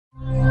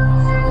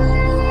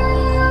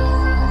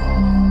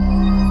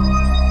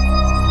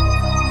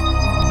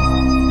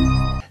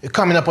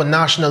Coming up on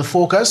National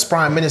Focus,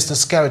 Prime Minister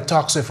Skerrit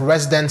talks with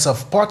residents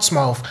of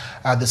Portsmouth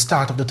at the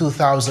start of the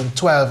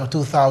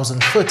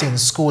 2012-2013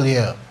 school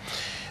year.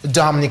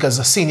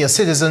 Dominica's senior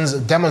citizens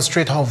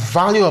demonstrate how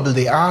valuable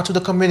they are to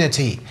the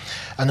community,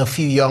 and a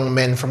few young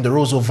men from the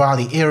Roseau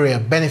Valley area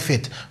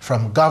benefit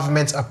from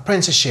government's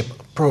apprenticeship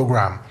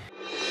program.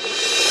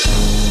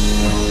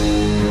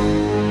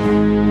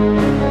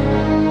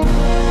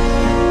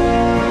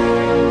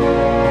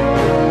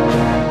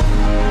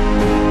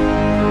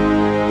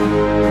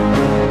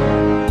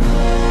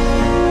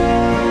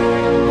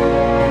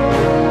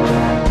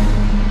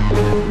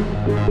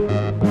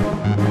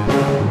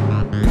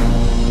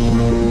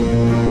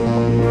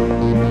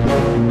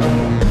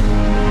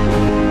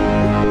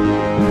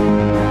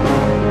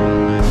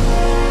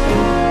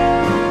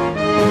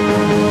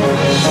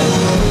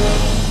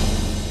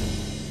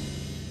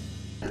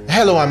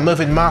 Hello, I'm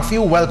Mervin.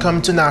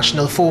 Welcome to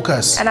National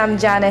Focus. And I'm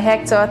Jarna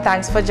Hector.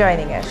 Thanks for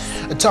joining us.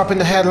 Topping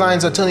the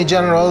headlines, Attorney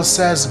General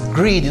says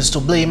greed is to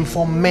blame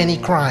for many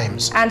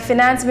crimes. And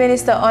Finance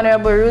Minister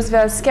Honorable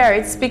Roosevelt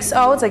Skerrit speaks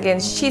out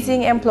against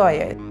cheating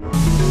employers.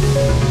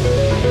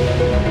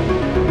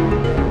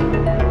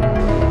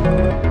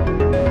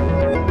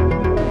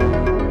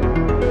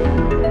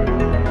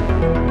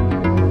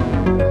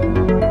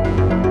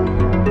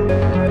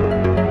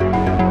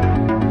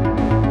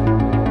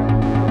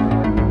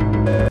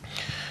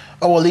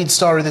 Our lead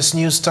story this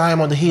news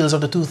time: on the heels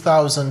of the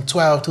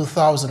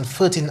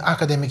 2012-2013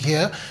 academic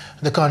year,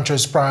 the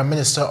country's Prime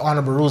Minister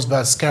Honorable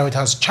Roosevelt Skerrit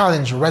has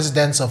challenged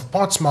residents of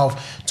Portsmouth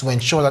to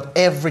ensure that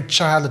every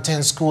child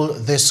attends school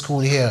this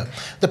school year.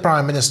 The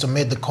Prime Minister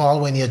made the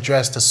call when he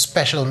addressed a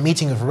special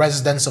meeting of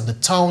residents of the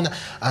town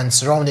and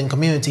surrounding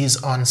communities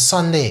on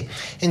Sunday.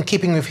 In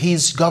keeping with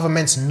his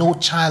government's No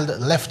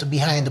Child Left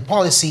Behind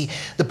policy,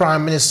 the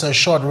Prime Minister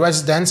assured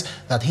residents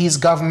that his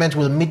government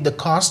will meet the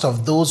cost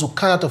of those who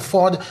cannot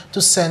afford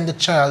to send the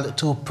child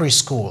to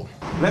preschool.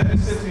 Let me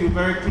say to you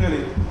very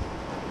clearly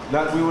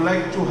that we would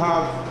like to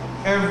have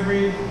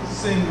every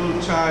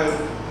single child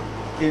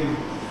in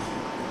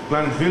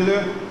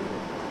Glanville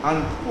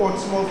and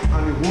Portsmouth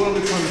and the whole of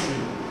the country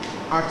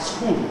at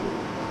school.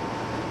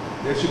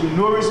 There should be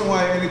no reason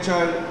why any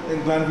child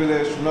in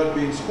Glanville should not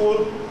be in school.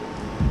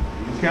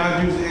 You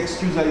can't use the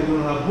excuse that you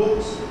don't have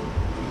books.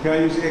 You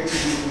can't use the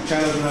excuse that the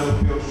child doesn't have a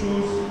pair of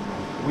shoes.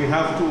 We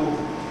have to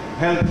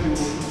help you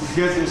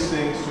get these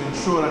things to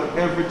ensure that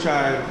every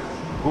child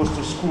goes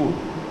to school.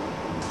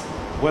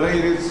 Whether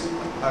it is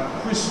at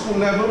preschool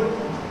level,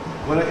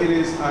 whether it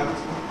is at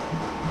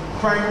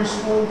primary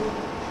school,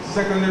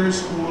 secondary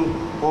school,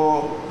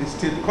 or the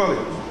state college.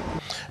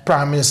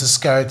 Prime Minister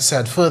Skerrit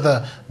said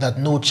further that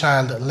No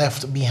Child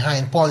Left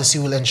Behind policy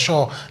will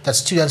ensure that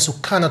students who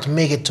cannot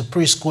make it to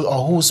preschool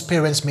or whose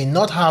parents may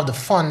not have the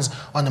funds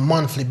on a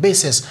monthly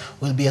basis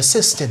will be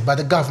assisted by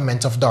the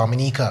government of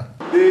Dominica.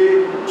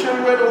 The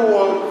children who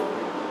are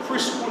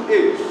preschool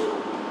age,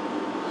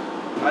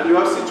 and you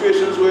have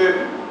situations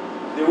where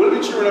there will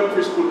be children of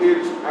preschool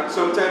age, and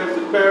sometimes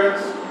the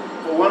parents,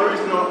 for one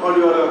reason or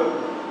the other,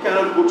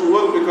 cannot go to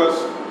work because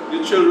the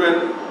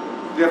children,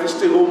 they have to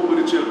stay home with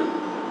the children.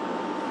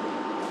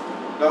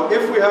 Now,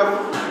 if we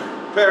have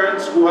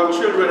parents who have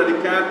children and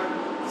they can't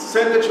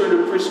send their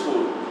children to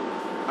preschool,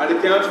 and they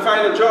cannot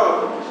find a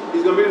job,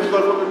 it's going to be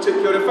difficult for them to take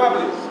care of their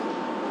families.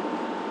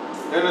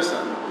 You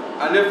understand?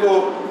 And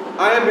therefore,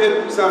 I am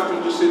here this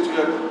afternoon to say to you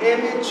that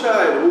any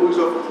child who is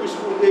of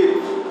preschool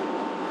age,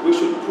 we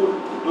should put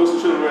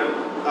those children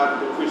at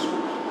the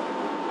preschool.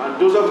 And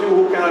those of you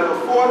who cannot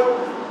afford,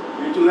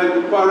 you need to let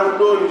the parent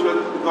know, you should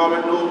let the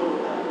government know,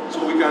 so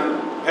we can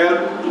help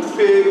to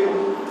pay,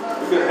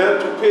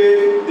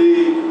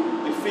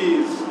 the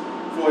fees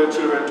for your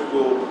children to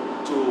go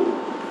to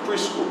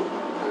preschool.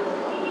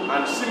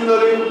 And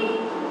similarly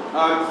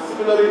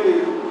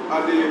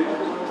at the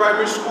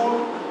primary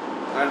school,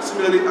 and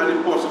similarly at the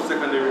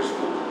post-secondary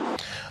school.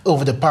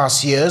 Over the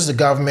past years, the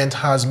government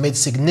has made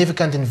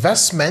significant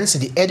investments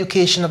in the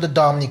education of the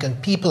Dominican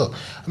people.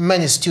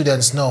 Many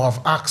students now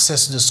have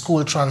access to the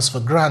school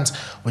transfer grant,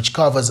 which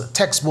covers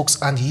textbooks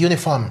and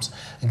uniforms.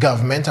 The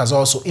government has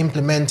also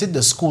implemented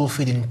the school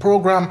feeding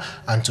program,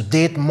 and to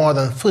date, more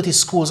than 30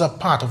 schools are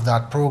part of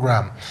that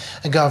program.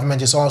 The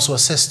government is also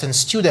assisting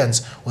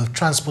students with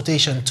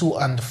transportation to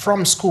and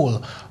from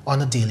school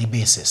on a daily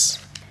basis.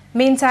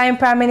 Meantime,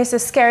 Prime Minister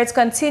Skerrit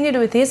continued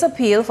with his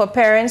appeal for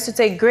parents to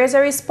take greater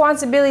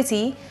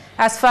responsibility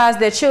as far as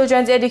their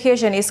children's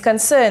education is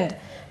concerned.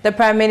 The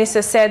Prime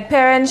Minister said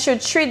parents should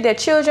treat their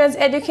children's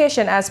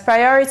education as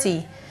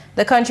priority.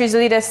 The country's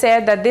leader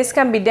said that this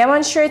can be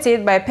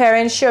demonstrated by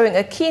parents showing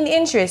a keen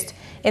interest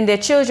in their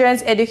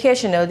children's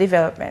educational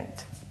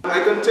development.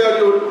 I can tell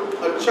you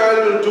a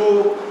child will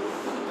do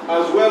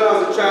as well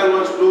as a child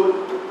wants to do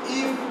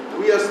if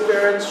we as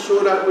parents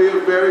show that we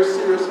are very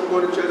serious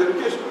about the child's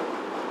education.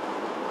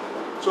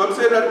 So I'm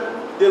saying that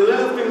the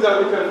little things that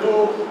we can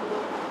do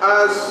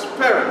as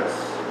parents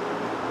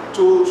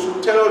to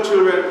tell our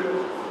children,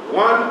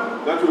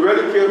 one, that we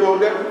really care about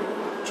them,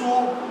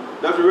 two,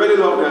 that we really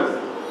love them,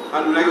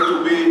 and we like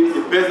to be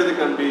the best that they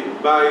can be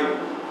by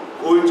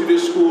going to the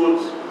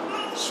schools,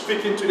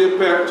 speaking to their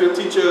parents, to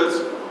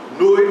teachers,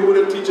 knowing who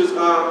the teachers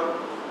are,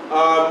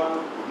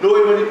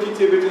 knowing when the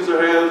PTA meetings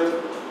are held,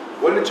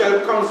 when the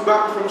child comes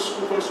back from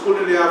school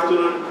in the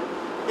afternoon.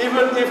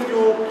 Even if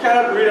you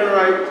cannot read and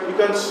write, you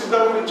can sit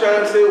down with the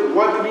child and say,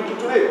 what did you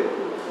do today?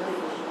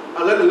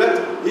 And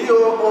let he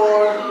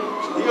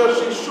or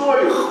she show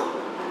you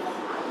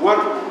what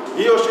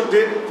he or she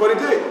did for the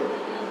day.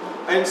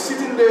 And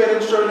sitting there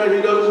and ensuring that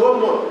he does his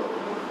homework.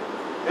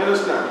 You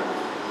understand?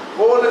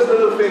 All these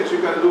little things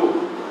you can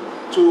do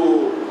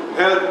to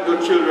help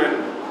your children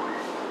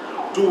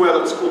do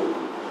well at school.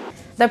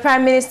 The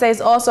Prime Minister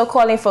is also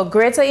calling for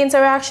greater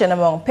interaction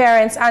among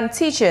parents and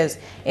teachers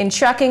in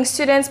tracking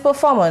students'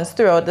 performance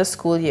throughout the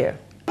school year.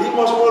 He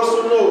must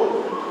also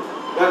know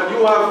that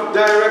you have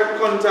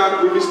direct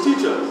contact with his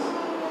teachers.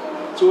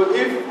 So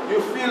if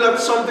you feel that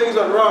something is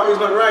not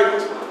right,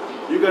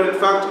 you can in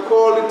fact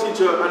call the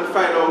teacher and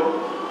find out,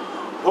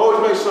 how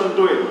is my son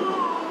doing?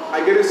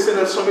 I get a sense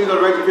that something is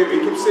not right with him.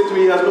 He keeps saying to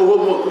me he has no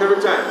homework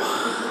every time.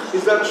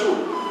 Is that true?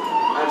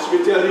 And she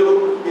will tell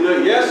you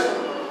either yes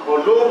or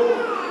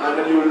no, and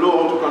then you will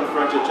know how to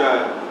confront your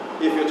child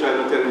if your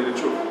child is telling you the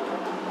truth.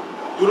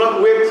 Do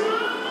not wait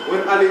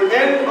when at the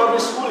end of the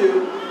school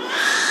year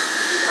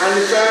and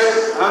the child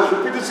has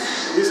repeated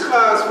his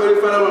class for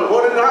the final,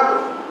 how did it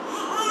happen?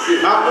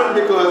 It happened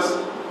because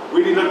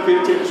we did not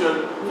pay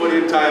attention for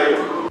the entire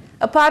year.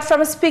 Apart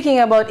from speaking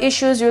about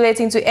issues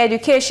relating to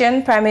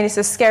education, Prime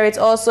Minister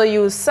Skerrit also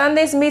used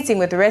Sunday's meeting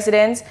with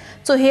residents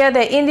to hear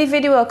their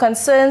individual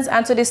concerns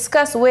and to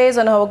discuss ways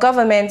on how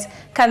government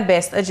can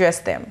best address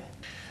them.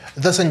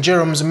 The St.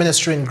 Jerome's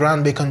Ministry in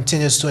Granby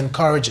continues to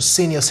encourage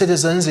senior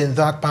citizens in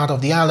that part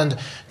of the island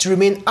to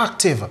remain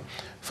active.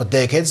 For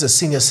decades, the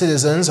senior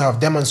citizens have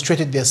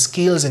demonstrated their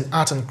skills in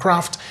art and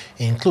craft,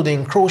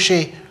 including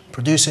crochet,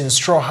 producing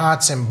straw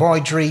hats,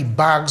 embroidery,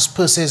 bags,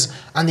 purses,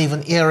 and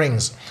even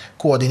earrings.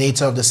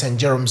 Coordinator of the St.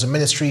 Jerome's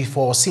Ministry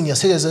for Senior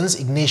Citizens,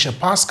 Ignatia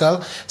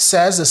Pascal,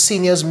 says the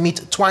seniors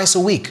meet twice a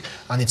week,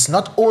 and it's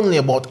not only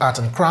about art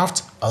and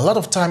craft. A lot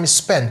of time is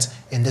spent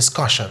in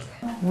discussion.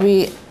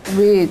 We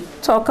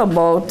talk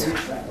about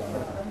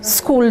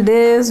school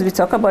days, we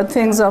talk about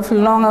things of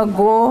long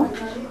ago,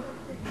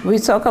 we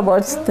talk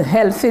about the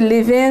healthy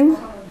living,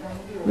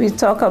 we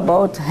talk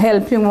about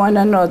helping one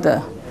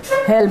another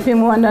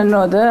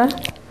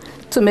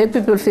to make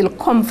people feel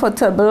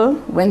comfortable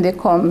when they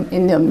come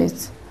in your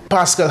midst.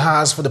 Pascal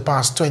has for the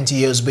past 20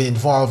 years been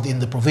involved in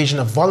the provision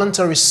of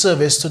voluntary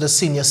service to the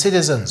senior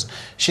citizens.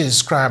 She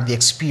described the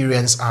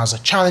experience as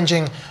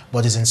challenging,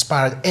 but is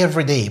inspired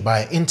every day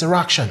by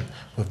interaction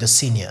with the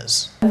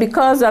seniors.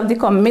 Because of the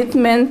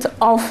commitment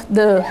of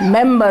the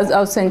members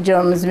of St.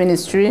 Jerome's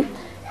Ministry,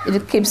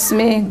 it keeps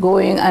me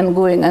going and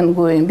going and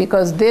going,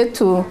 because they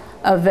too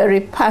are very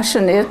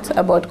passionate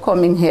about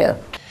coming here.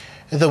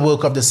 The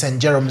work of the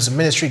St. Jerome's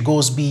Ministry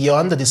goes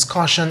beyond the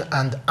discussion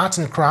and art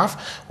and craft,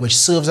 which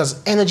serves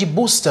as energy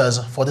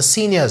boosters for the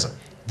seniors.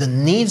 The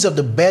needs of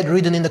the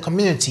bedridden in the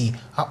community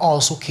are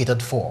also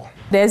catered for.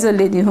 There's a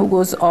lady who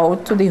goes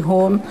out to the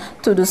home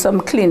to do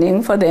some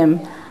cleaning for them,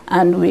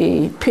 and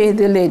we pay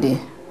the lady.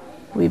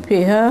 We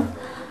pay her,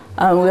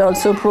 and we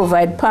also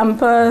provide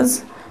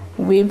pampers,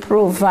 we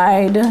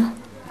provide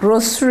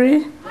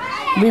grocery,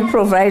 we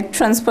provide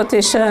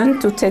transportation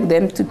to take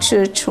them to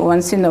church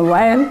once in a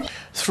while.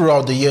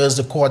 Throughout the years,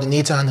 the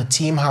coordinator and the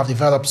team have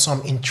developed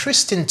some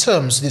interesting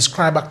terms to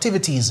describe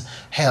activities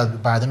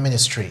held by the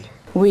ministry.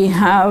 We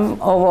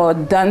have our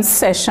dance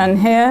session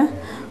here.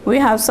 We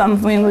have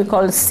something we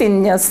call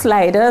senior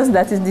sliders.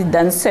 That is the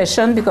dance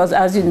session, because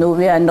as you know,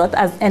 we are not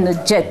as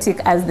energetic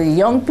as the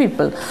young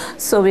people.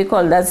 So we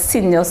call that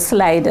senior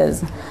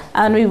sliders.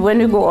 And when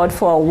we go out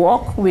for a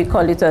walk, we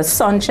call it a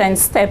sunshine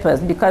steppers,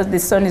 because the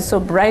sun is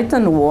so bright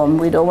and warm.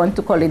 We don't want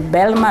to call it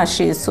bell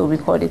marches, so we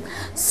call it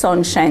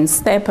sunshine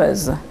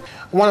steppers.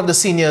 One of the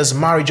seniors,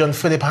 Mary John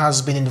Phillip,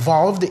 has been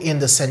involved in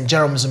the St.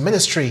 Jerome's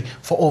Ministry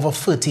for over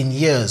 13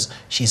 years.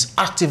 She's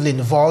actively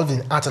involved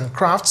in art and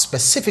craft,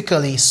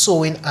 specifically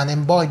sewing and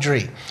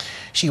embroidery.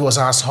 She was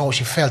asked how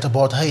she felt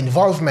about her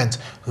involvement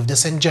with the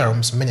St.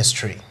 Jerome's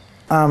Ministry.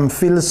 I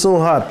feel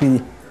so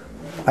happy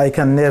I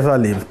can never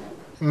live.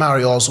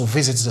 Mary also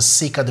visits the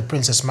sick at the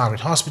Princess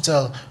Margaret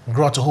Hospital,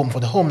 Grotto Home for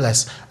the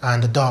Homeless,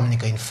 and the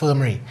Dominica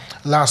Infirmary.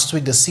 Last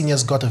week, the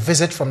seniors got a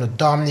visit from the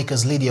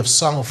Dominica's Lady of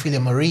Song, Ophelia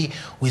Marie,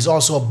 who is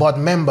also a board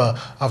member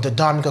of the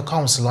Dominica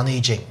Council on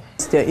Aging.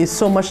 There is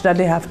so much that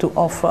they have to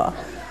offer.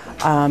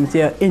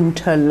 Their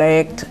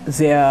intellect,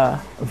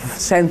 their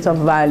sense of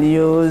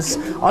values,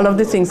 all of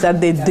the things that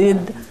they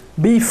did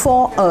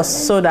before us,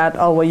 so that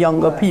our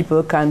younger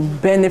people can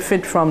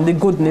benefit from the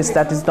goodness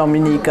that is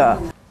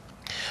Dominica.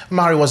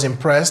 Mary was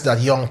impressed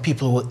that young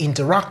people were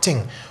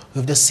interacting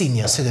with the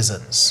senior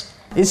citizens.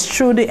 It's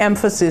true the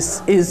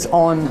emphasis is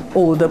on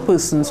older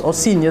persons or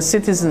senior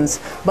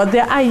citizens, but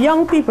there are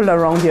young people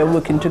around here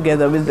working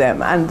together with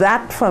them, and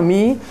that for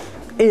me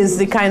is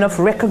the kind of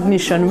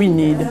recognition we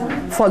need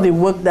for the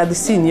work that the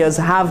seniors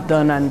have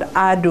done and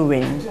are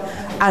doing.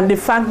 And the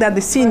fact that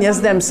the seniors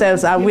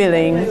themselves are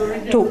willing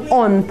to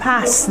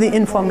unpass the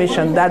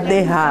information that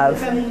they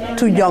have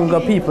to younger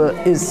people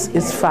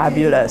is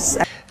fabulous.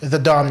 The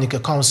Dominica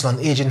Council on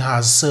Aging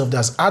has served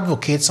as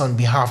advocates on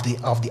behalf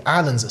of the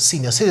island's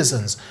senior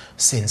citizens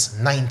since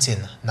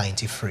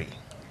 1993.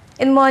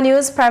 In more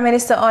news, Prime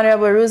Minister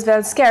Honorable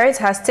Roosevelt Skerrit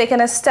has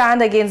taken a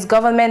stand against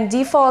government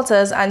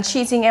defaulters and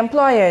cheating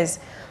employers.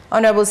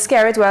 Honorable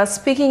Skerrit, while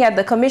speaking at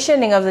the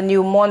commissioning of the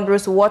new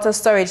Monbruce water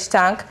storage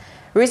tank,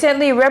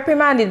 recently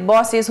reprimanded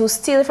bosses who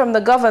steal from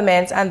the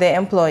government and their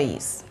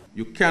employees.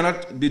 You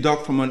cannot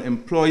deduct from an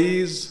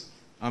employee's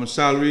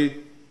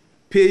salary,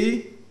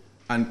 pay,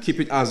 and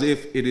keep it as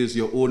if it is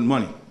your own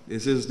money.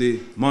 This is the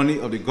money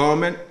of the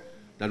government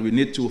that we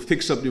need to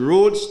fix up the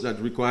roads that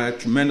require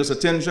tremendous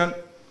attention,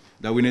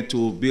 that we need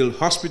to build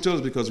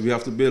hospitals because we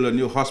have to build a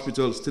new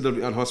hospital,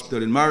 state-of-the-art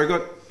hospital in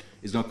Marigot.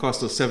 It's going to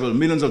cost us several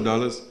millions of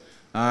dollars.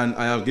 And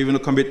I have given a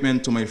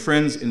commitment to my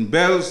friends in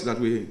Bells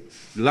that the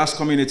last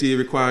community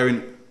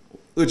requiring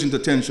urgent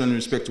attention in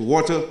respect to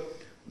water,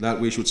 that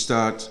we should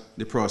start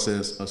the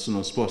process as soon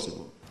as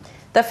possible.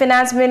 The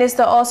finance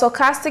minister also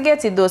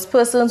castigated those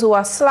persons who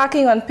are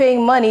slacking on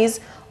paying monies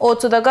owed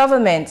to the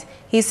government.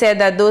 He said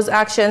that those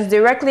actions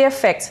directly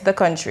affect the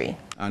country.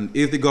 And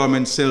if the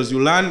government sells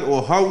you land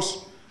or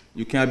house,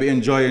 you can't be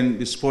enjoying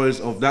the spoils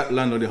of that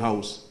land or the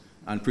house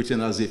and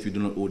pretend as if you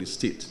do not owe the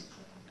state.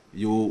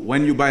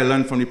 When you buy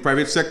land from the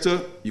private sector,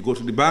 you go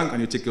to the bank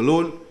and you take a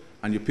loan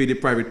and you pay the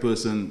private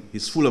person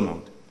his full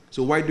amount.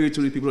 So why do it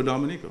to the people of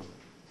Dominica?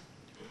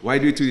 Why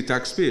do it to the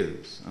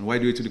taxpayers? And why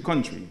do it to the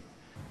country?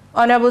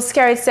 Honorable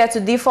Skerrit said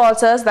to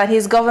defaulters that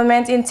his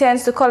government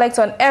intends to collect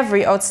on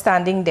every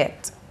outstanding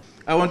debt.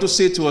 I want to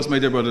say to us, my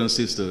dear brothers and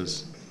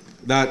sisters,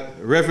 that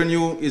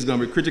revenue is going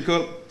to be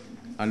critical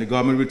and the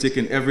government will take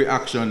in every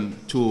action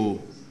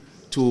to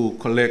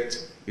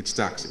collect its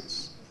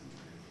taxes.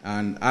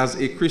 And as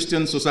a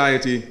Christian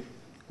society,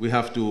 we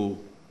have to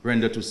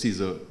render to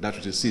Caesar that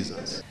which is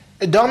Caesar's.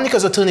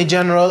 Dominica's Attorney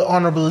General,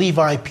 Honorable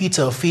Levi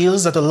Peter,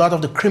 feels that a lot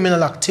of the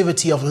criminal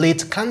activity of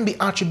late can be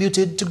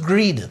attributed to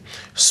greed.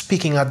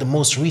 Speaking at the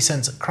most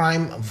recent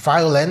Crime,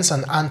 Violence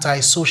and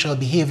Anti-Social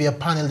Behavior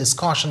panel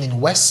discussion in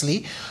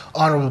Wesley,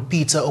 Honorable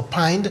Peter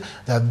opined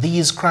that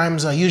these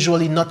crimes are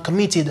usually not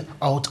committed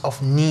out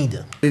of need.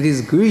 It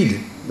is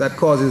greed that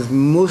causes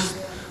most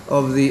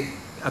of the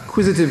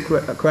acquisitive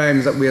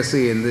crimes that we are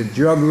seeing, the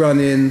drug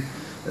running,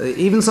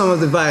 even some of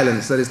the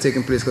violence that is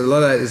taking place, because a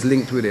lot of that is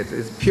linked with it.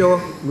 It's pure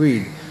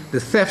greed. The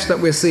thefts that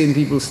we're seeing,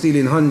 people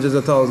stealing hundreds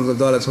of thousands of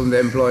dollars from their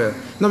employer,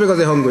 not because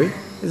they're hungry,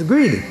 it's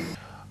greed.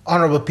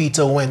 Honorable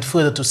Peter went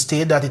further to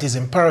state that it is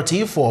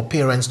imperative for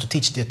parents to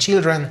teach their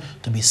children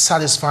to be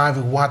satisfied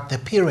with what their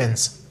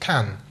parents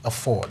can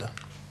afford.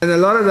 And a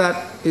lot of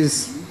that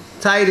is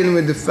tied in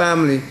with the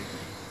family,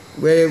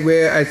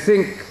 where I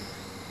think,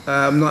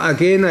 I don't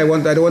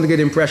want to get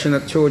the impression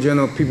that children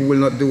or people will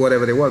not do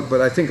whatever they want,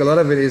 but I think a lot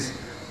of it is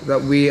that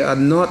we are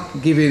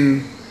not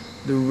giving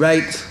the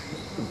right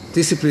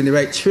discipline, the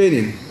right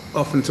training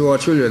often to our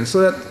children,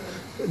 so that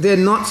they're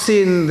not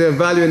seeing the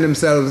value in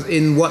themselves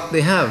in what they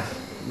have.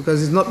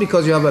 Because it's not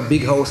because you have a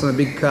big house and a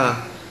big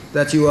car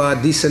that you are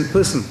a decent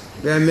person.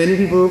 There are many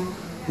people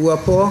who are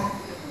poor,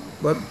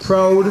 but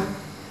proud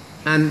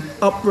and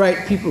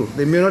upright people.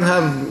 They may not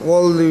have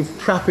all the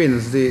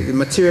trappings, the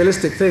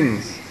materialistic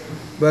things,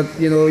 but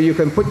you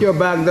can put your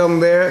bag down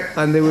there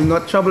and they will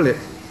not trouble it.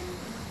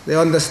 They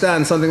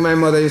understand something my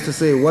mother used to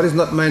say, what is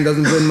not mine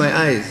doesn't burn my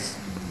eyes.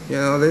 These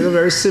are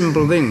very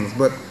simple things,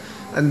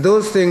 and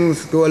those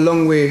things go a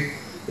long way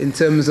in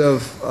terms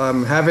of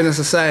having a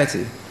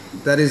society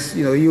that is,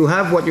 you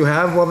have what you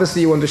have.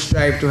 Obviously you want to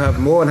strive to have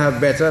more and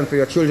have better, and for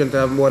your children to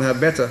have more and have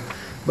better,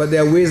 but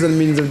there are ways and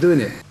means of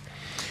doing it.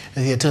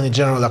 The Attorney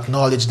General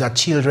acknowledged that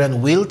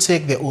children will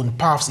take their own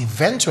paths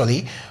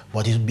eventually,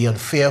 but it would be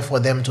unfair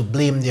for them to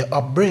blame their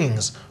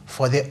upbringings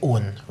for their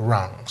own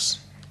wrongs.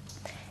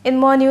 In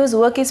more news,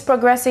 work is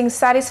progressing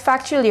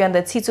satisfactorily on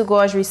the Tito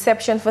Gorge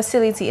reception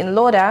facility in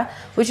Loda,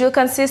 which will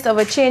consist of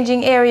a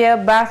changing area,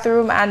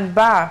 bathroom and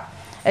bar.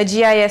 A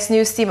GIS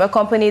news team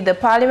accompanied the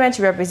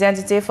parliamentary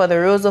representative for the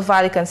Roseau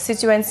Valley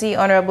constituency,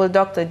 Honorable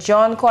Dr.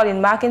 John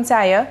Colin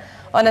McIntyre,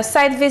 on a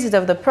site visit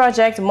of the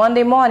project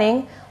Monday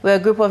morning, where a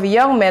group of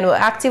young men were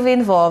actively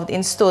involved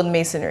in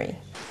stonemasonry.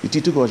 The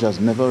Tito Gorge has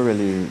never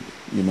really,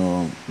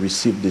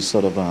 received this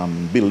sort of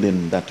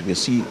building that we're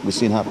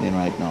seeing happening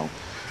right now.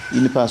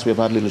 In the past, we've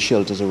had little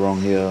shelters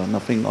around here,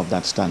 nothing of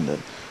that standard.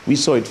 We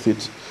saw it fit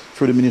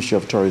through the Ministry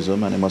of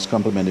Tourism, and I must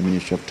compliment the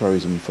Ministry of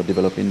Tourism for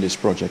developing this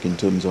project in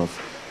terms of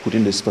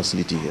putting this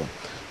facility here.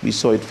 We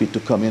saw it fit to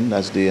come in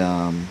as the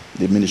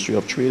Ministry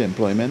of Trade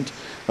Employment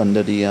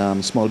under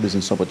the Small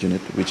Business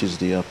Opportunity, which is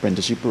the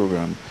apprenticeship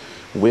program,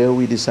 where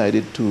we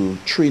decided to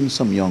train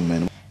some young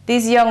men.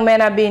 These young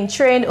men are being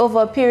trained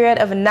over a period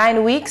of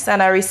 9 weeks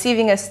and are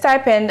receiving a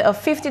stipend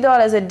of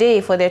 $50 a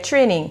day for their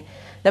training.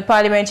 The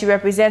parliamentary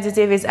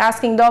representative is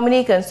asking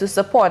Dominicans to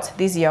support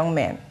these young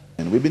men.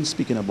 And we've been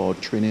speaking about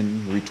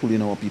training,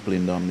 retooling our people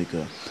in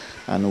Dominica,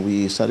 and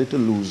we started to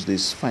lose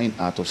this fine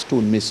art of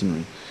stone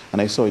masonry, and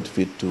I saw it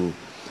fit to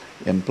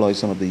employ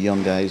some of the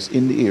young guys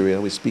in the area.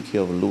 We speak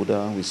here of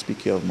Loda, we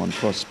speak here of Mount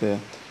Prosper,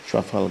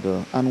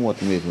 Trafalgar, and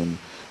what Mervin.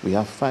 We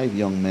have 5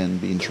 young men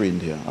being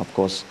trained here. Of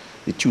course,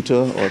 the tutor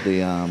or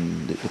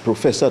the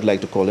professor, I'd like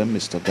to call him,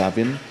 Mr.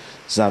 Gavin.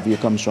 Xavier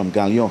comes from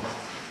Galion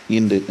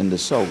in the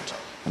south,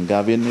 and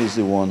Gavin is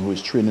the one who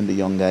is training the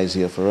young guys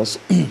here for us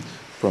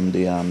from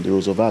the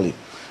Rosa Valley.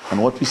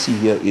 And what we see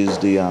here is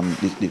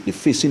the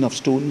facing of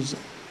stones,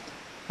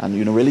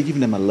 and really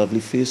giving them a lovely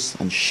face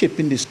and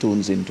shaping the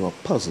stones into a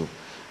puzzle.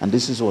 And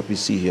this is what we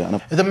see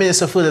here. The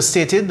minister further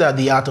stated that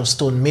the art of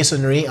stone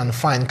masonry and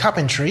fine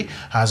carpentry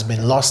has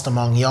been lost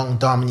among young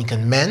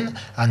Dominican men,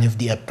 and with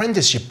the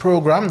apprenticeship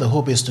program, the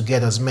hope is to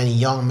get as many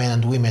young men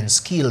and women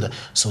skilled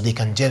so they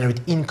can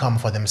generate income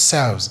for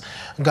themselves.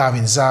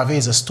 Gavin Zave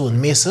is a stone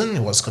mason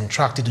who was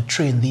contracted to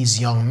train these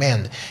young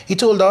men. He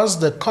told us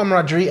the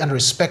camaraderie and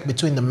respect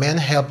between the men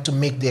helped to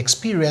make the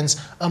experience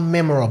a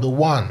memorable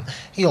one.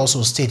 He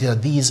also stated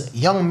that these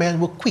young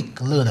men were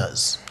quick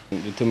learners.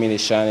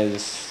 Determination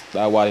is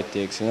what it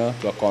takes, to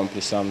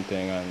accomplish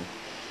something, and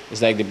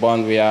it's like the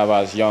bond we have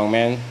as young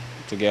men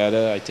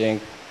together. I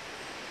think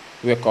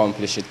we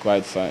accomplished it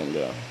quite fine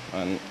there,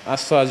 and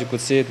as far as you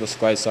could see, it was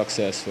quite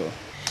successful.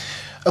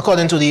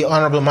 According to the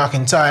Honorable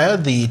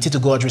McIntyre, the Tito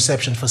Gorge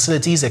reception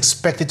facility is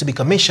expected to be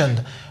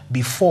commissioned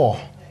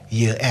before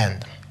year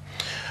end.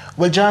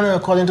 Well, Jarna,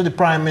 according to the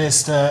Prime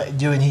Minister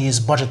during his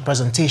budget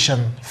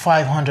presentation,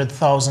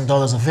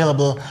 $500,000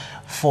 available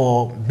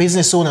for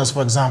business owners,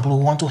 for example, who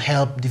want to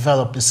help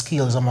develop the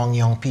skills among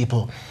young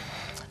people.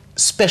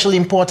 Especially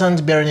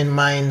important, bearing in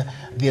mind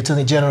the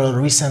Attorney General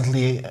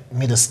recently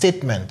made a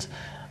statement,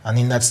 and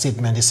in that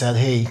statement he said,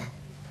 hey,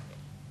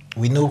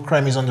 we know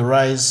crime is on the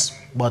rise,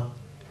 but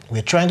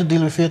we're trying to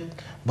deal with it,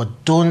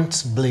 but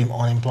don't blame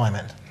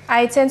unemployment.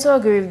 I tend to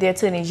agree with the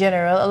Attorney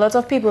General. A lot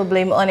of people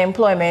blame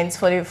unemployment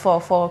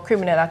for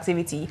criminal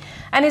activity.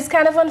 And it's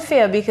kind of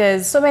unfair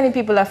because so many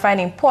people are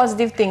finding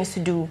positive things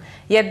to do,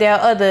 yet there are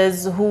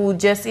others who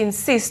just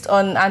insist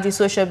on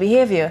antisocial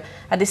behavior.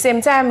 At the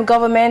same time,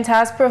 government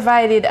has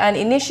provided an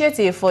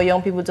initiative for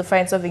young people to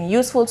find something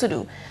useful to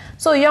do.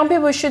 So young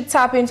people should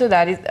tap into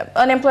that.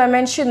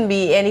 Unemployment shouldn't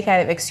be any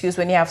kind of excuse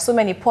when you have so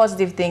many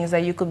positive things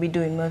that you could be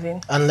doing, Mervin.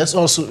 And let's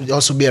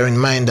also bear in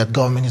mind that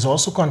government is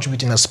also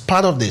contributing as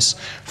part of this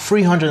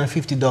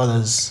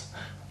 $350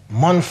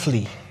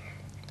 monthly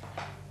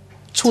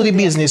to the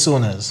business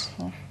owners.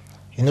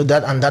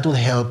 That will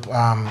help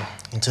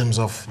in terms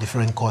of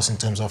different costs, in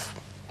terms of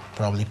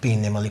probably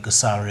paying them a little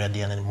salary at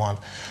the end of the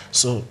month.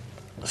 So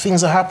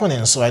things are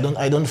happening. So I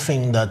don't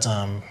think that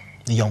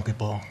the young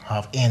people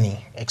have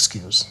any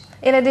excuse.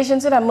 In addition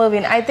to that,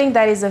 Mervin, I think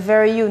that is a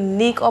very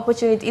unique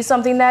opportunity. It's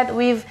something that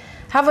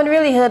haven't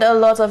really heard a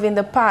lot of in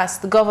the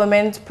past. The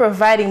government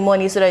providing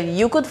money so that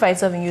you could find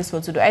something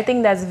useful to do. I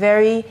think that's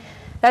very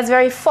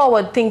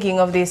forward thinking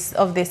of this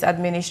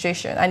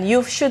administration, and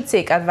you should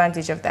take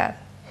advantage of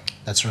that.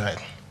 That's right.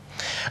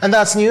 And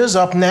that's news.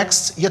 Up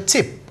next, your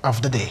tip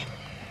of the day.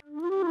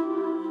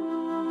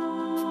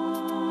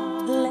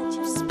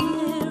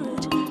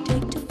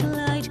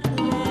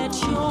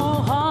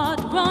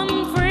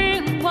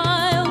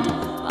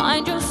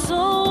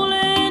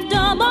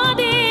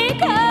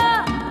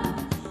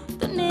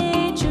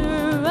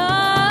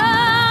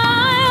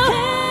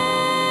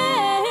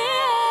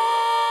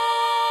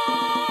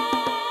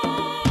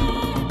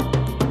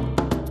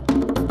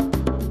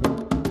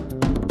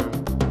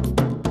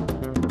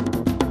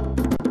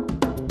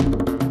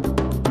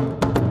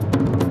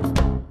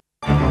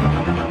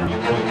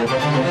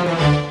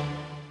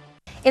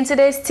 In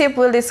today's tip,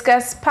 we'll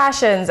discuss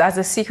passions as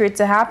a secret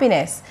to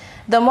happiness.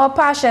 The more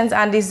passions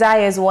and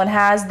desires one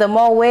has, the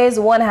more ways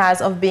one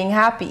has of being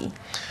happy.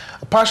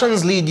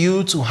 Passions lead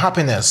you to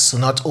happiness. So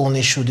not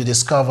only should you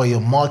discover your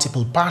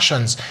multiple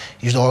passions,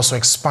 you should also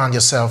expand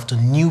yourself to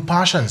new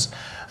passions.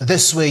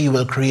 This way you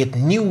will create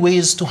new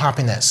ways to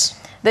happiness.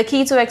 The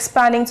key to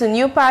expanding to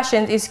new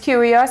passions is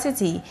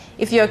curiosity.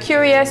 If you're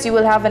curious, you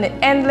will have an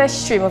endless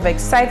stream of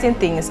exciting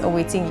things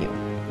awaiting you.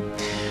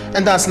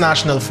 And that's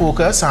National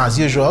Focus. As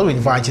usual, we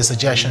invite your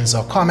suggestions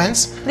or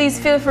comments. Please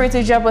feel free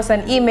to drop us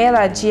an email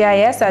at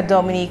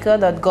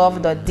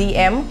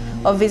gis@dominica.gov.dm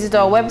or visit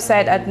our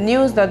website at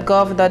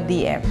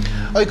news.gov.dm.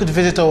 Or you could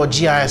visit our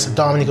GIS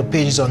Dominica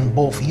pages on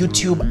both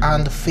YouTube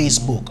and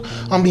Facebook.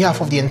 On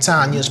behalf of the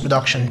entire news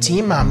production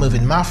team, I'm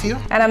Mervin Matthew.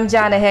 And I'm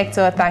Jarna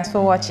Hector. Thanks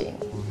for watching.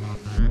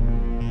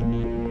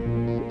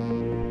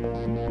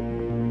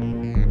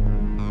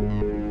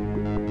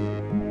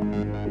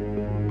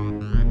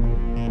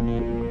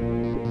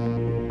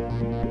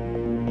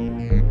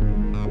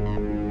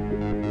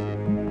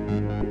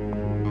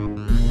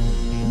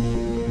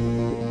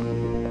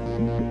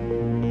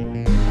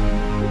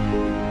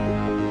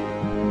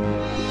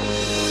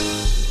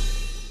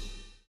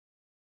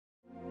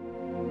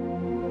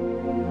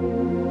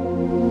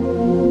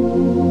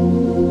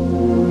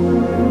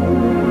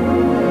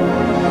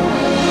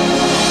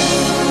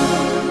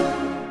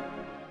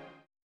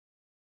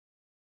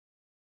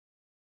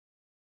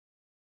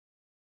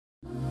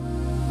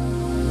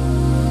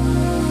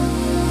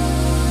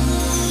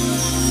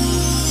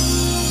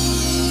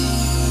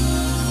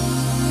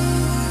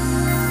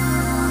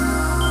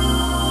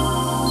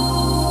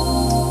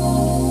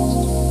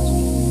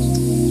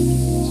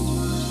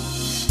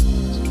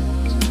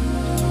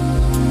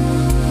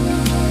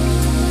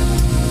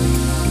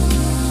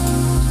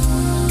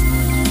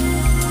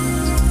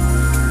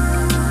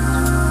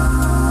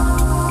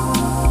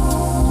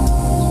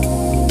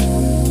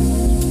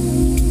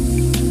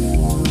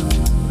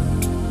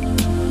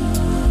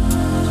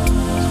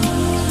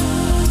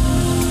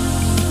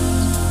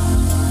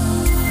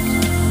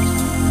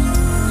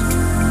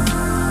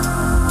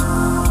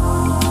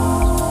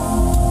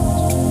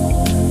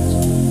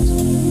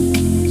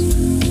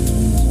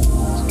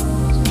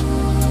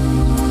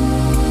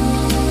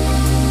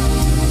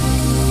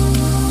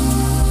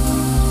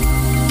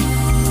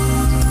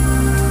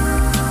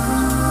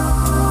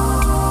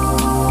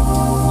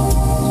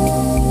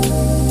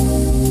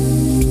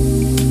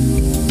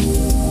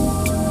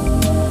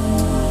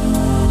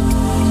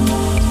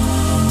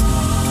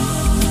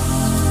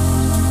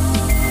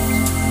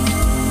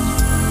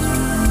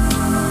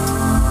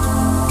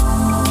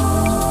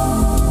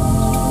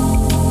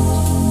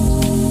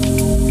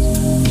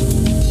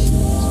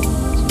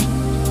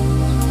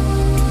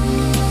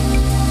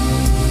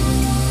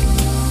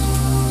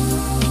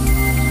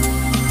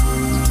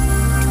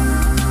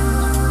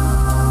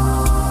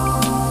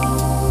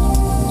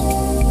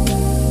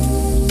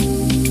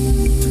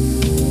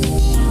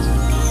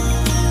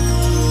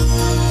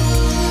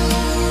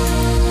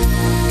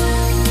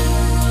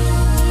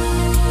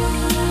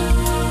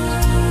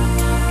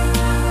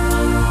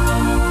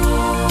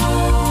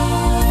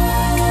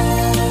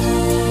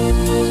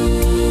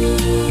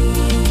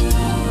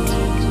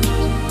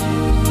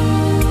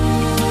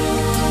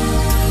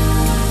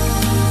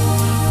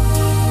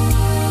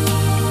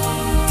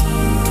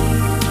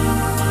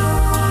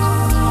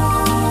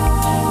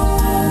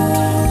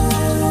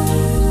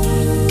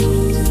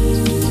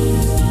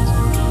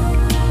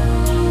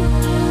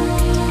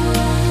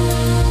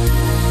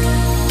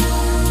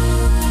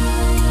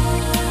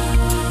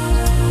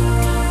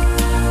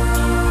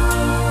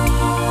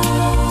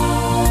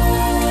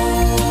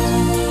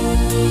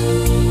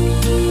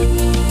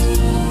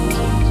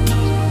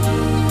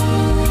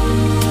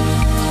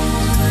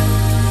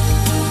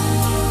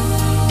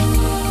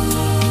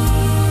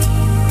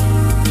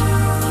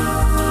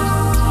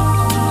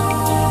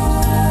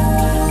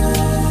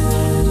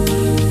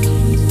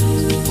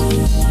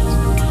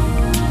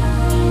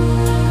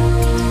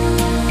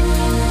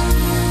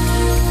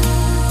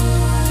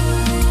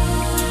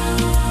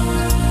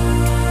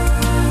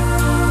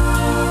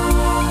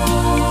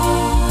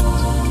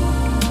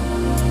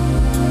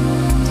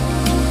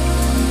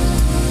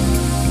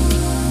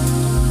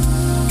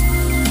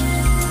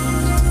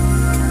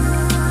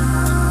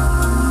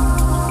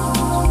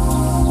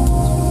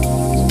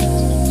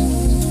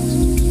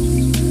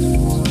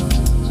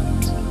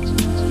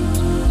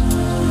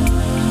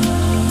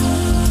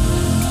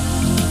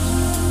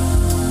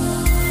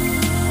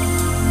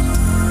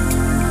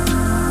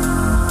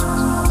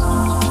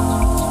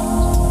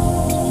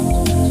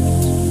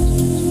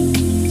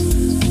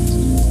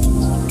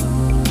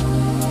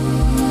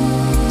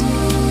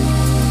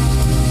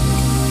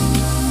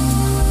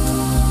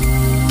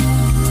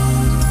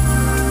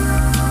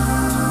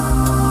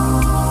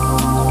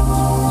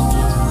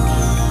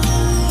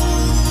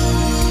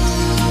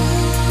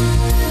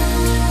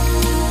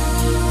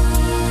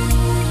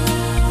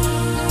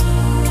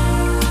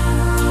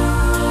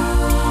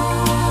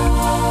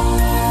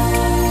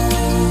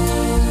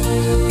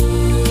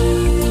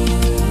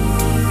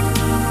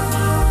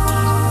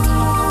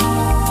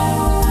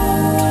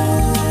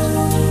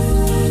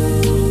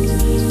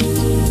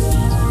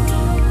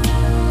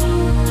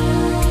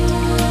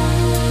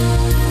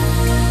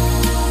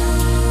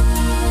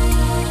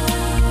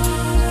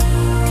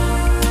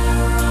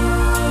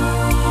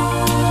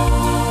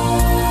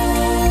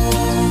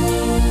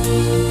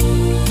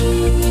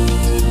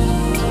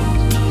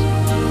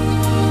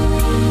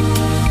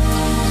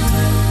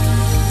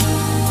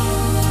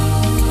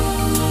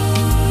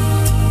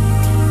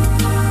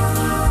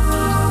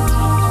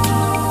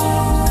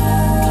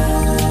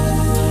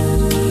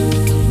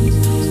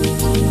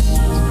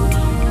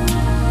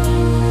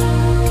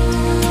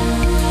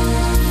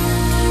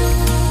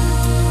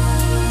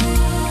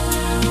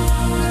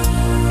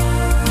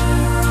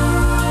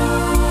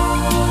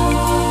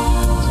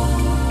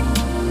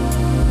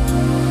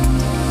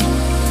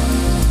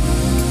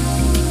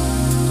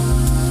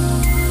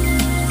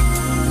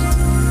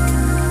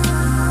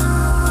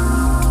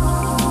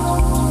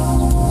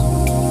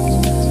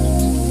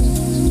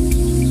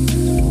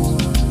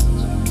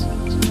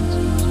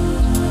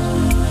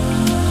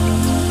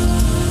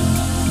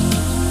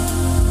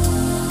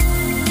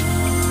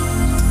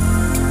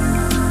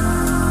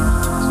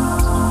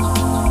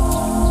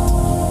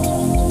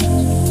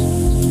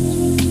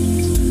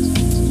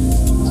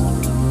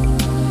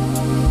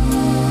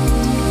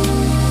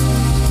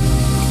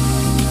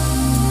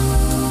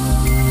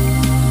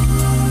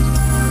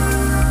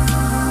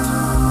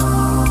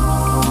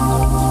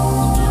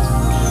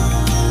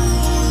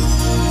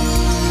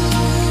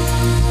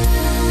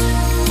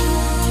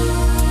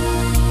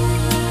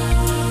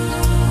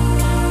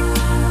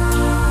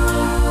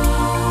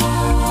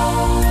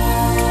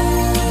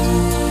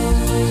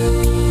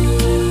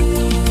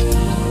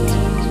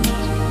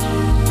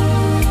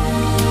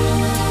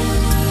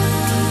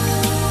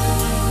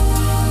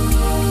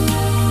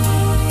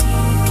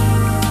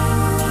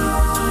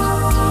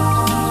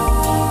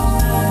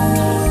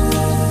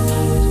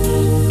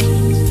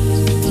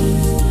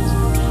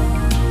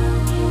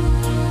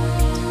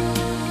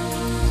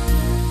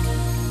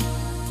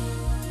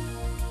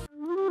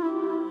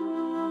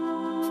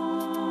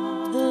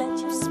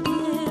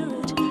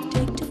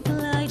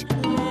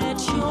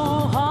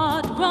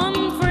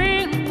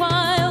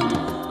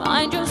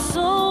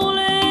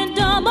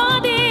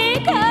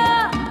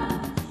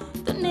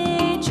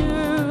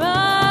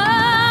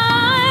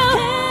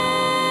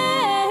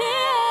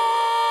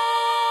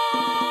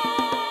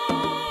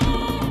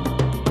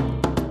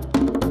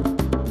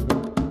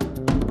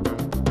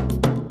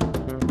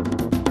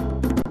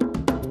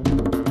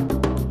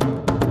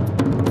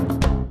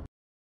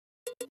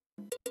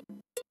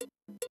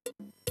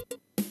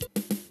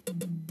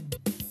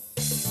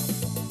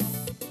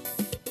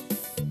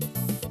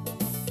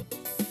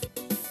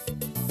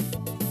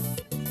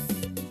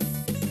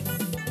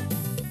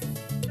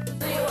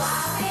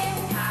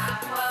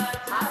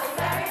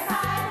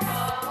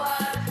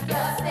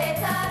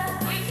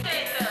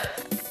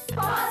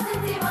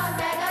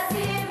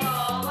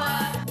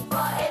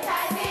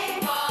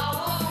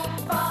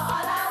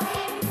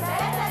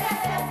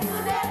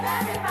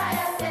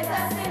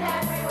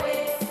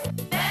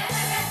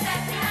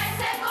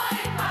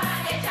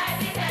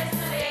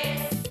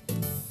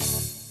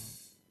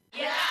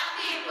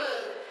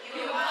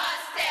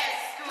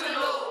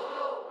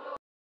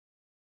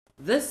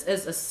 This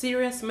is a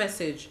serious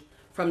message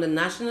from the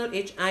National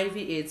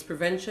HIV/AIDS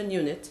Prevention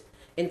Unit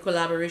in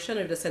collaboration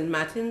with the St.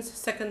 Martin's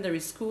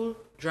Secondary School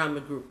Drama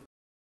Group.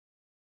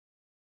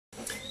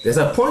 There's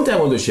a point I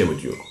want to share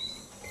with you.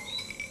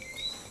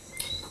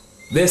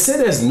 They say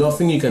there's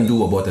nothing you can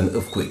do about an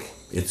earthquake.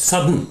 It's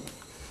sudden.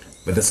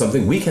 But there's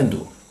something we can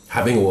do.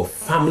 Having our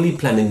family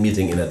planning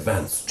meeting in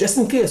advance, just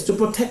in case, to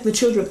protect the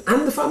children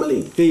and the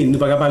family.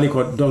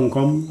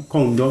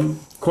 Condom,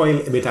 coil,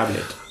 a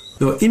tablet.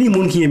 So any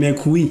monkey may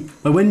kui,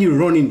 but when you're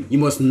running, you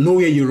must know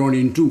where you're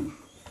running to.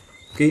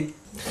 Okay?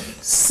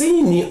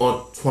 See me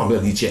on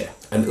Twambeli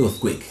an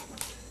earthquake.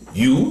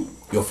 You,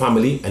 your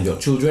family, and your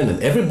children,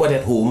 and everybody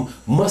at home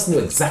must know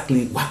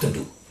exactly what to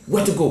do,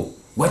 where to go,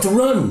 where to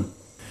run.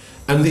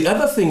 And the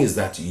other thing is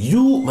that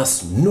you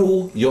must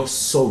know your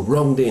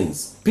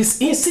surroundings. Because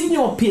in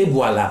your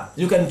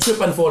you can trip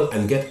and fall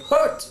and get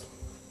hurt.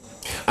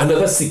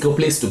 Another secure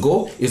place to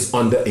go is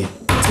under a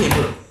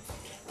table.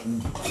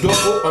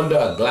 Don't go under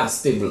a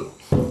glass table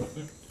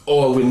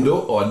or a window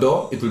or a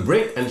door. It will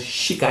break and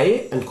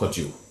shikaye and cut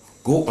you.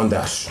 Go under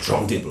a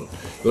strong table.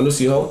 You want to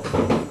see how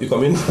you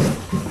come in?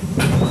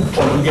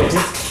 Or you get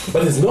it?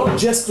 But it's not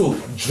just to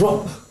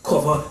drop,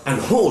 cover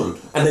and hold,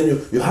 and then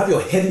you have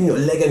your head in your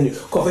leg and you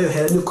cover your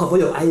head and you cover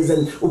your eyes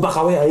and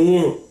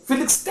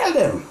Felix, tell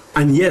them.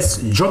 And yes,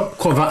 drop,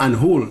 cover and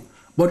hold.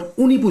 But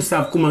only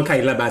pusav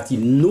kumankai labati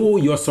know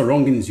your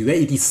surroundings where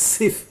it is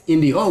safe in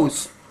the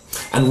house.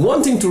 And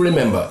one thing to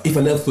remember, if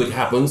an earthquake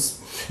happens,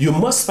 you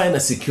must find a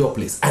secure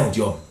place, and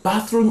your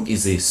bathroom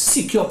is a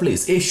secure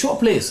place, a sure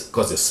place,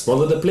 because the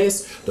smaller the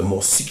place, the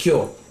more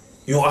secure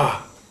you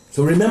are.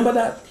 So remember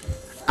that.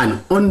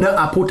 And under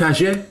a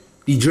potager,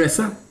 the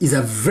dresser is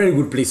a very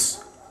good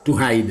place to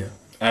hide.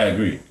 I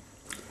agree.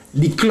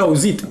 The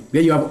closet,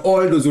 where you have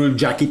all those old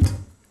jackets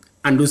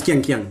and those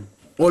kiang,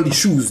 all the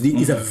shoes,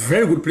 is a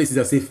very good place, it's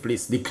a safe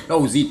place. The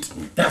closet.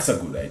 That's a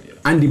good idea.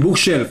 And the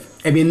bookshelf,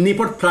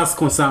 n'importe place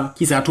comme ça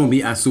qui s'est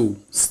tombé à sous.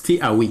 Stay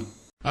away.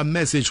 A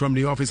message from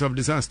the Office of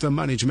Disaster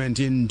Management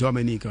in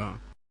Dominica.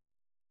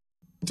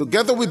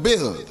 Together we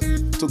build,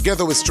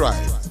 together we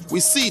strive.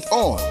 We see it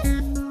all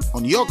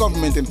on your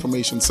Government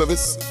Information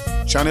Service,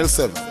 Channel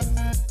 7.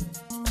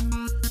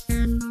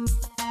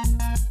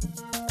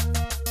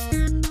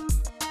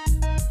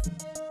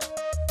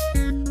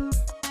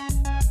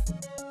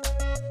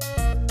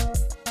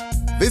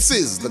 This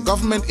is the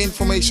Government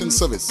Information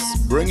Service,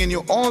 bringing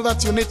you all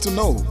that you need to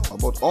know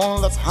about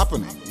all that's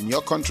happening in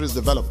your country's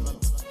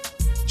development.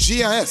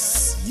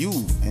 GIS, you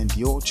and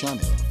your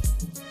channel.